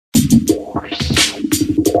Hi,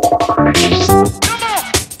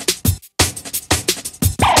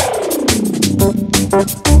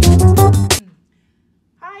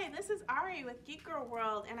 this is Ari with Geek Girl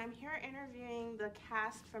World, and I'm here interviewing the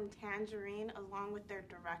cast from Tangerine along with their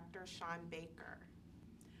director, Sean Baker.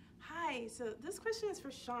 Hi, so this question is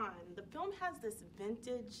for Sean. The film has this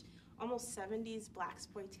vintage, almost 70s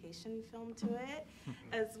blaxploitation film to it,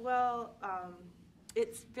 as well.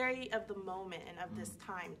 It's very of the moment and of this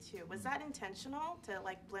time too. Was that intentional to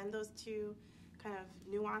like blend those two kind of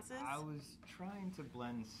nuances? I was trying to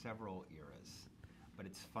blend several eras, but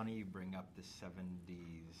it's funny you bring up the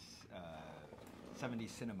 70s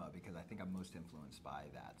cinema because I think I'm most influenced by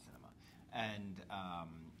that cinema. And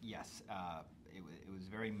yes, it was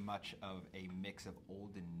very much of a mix of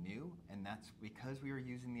old and new, and that's because we were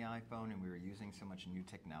using the iPhone and we were using so much new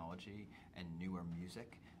technology and newer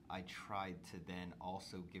music. I tried to then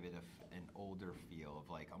also give it an older feel of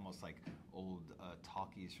like almost like old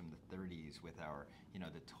talkies from the 30s with our,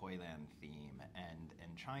 the Toyland theme and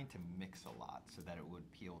trying to mix a lot so that it would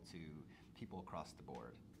appeal to people across the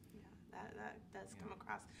board. That does come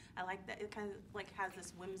across. I like that it kind of like has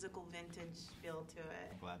this whimsical vintage feel to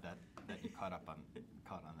it. I'm glad that you caught on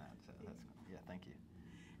that. So thank you.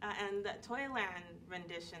 And the Toyland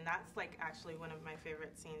rendition, that's like actually one of my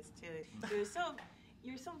favorite scenes too.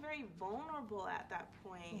 You're so very vulnerable at that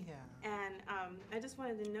point. Yeah. And I just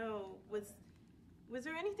wanted to know, was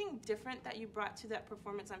there anything different that you brought to that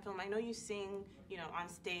performance on film? I know you sing, on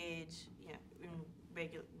stage, in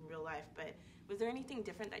real life, but was there anything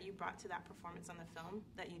different that you brought to that performance on the film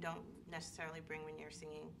that you don't necessarily bring when you're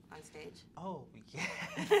singing on stage? Oh,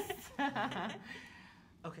 yes.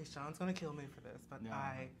 Okay, Sean's gonna kill me for this, but no.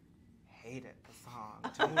 I hated the song.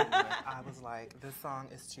 I was like, this song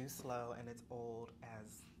is too slow and it's old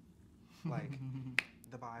as, like,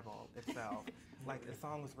 the Bible itself. Like, the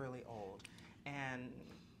song was really old. And,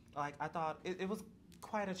 like, I thought it was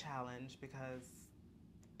quite a challenge because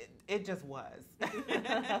it just was.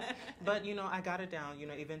 But, I got it down.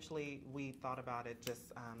 Eventually we thought about it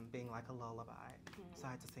just being like a lullaby. So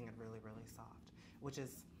I had to sing it really, really soft, which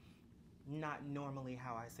is not normally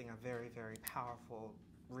how I sing a very, very powerful,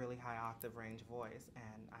 really high octave range voice,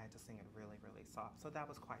 and I had to sing it really, really soft. So that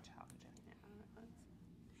was quite challenging.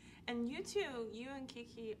 And you two, you and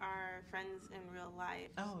Kiki are friends in real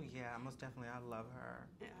life. Oh yeah, most definitely. I love her.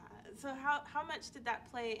 Yeah. So how much did that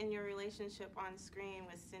play in your relationship on screen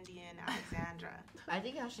with Sin-Dee and Alexandra? I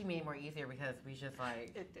think it actually made it more easier because we just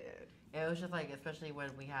like... It did. It was just like, especially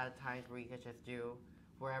when we had times where we could just do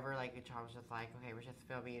wherever, like, John was just like, okay, we're just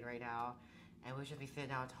filming right now, and we'd just be sitting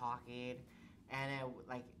down talking, and then,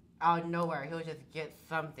 like, out of nowhere, he'll just get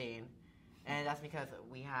something, and that's because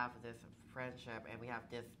we have this friendship, and we have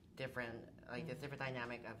this different, this different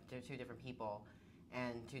dynamic of two different people,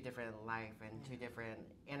 and two different life, and two different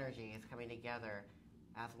energies coming together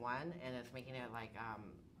as one, and it's making it, like,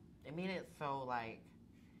 it made it so, like,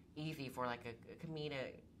 easy for, like, a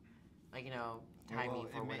comedic, like, timing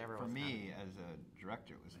for whatever for was me, coming. as a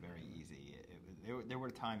director, it was very easy. There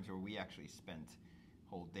were times where we actually spent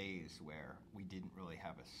whole days where we didn't really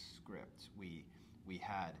have a script. We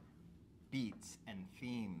had beats and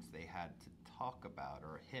themes they had to talk about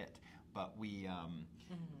or hit, but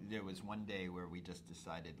there was one day where we just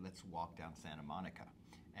decided, let's walk down Santa Monica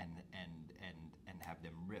and have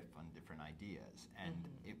them riff on different ideas, and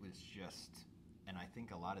it was just, and I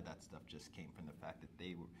think a lot of that stuff just came from the fact that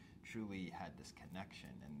they truly had this connection,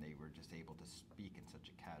 and they were just able to speak in such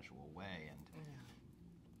a casual way, and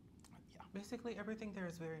basically everything there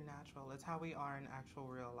is very natural. It's how we are in actual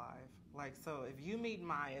real life. Like, so if you meet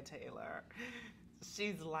Maya Taylor,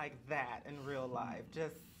 she's like that in real life,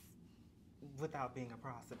 just without being a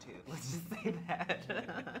prostitute. Let's just say that.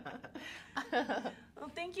 Well,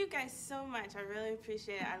 thank you guys so much. I really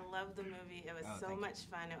appreciate it. I love the movie. It was so much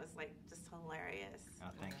fun. It was like just hilarious.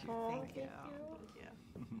 Oh, thank you. Thank you.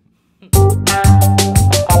 Thank you.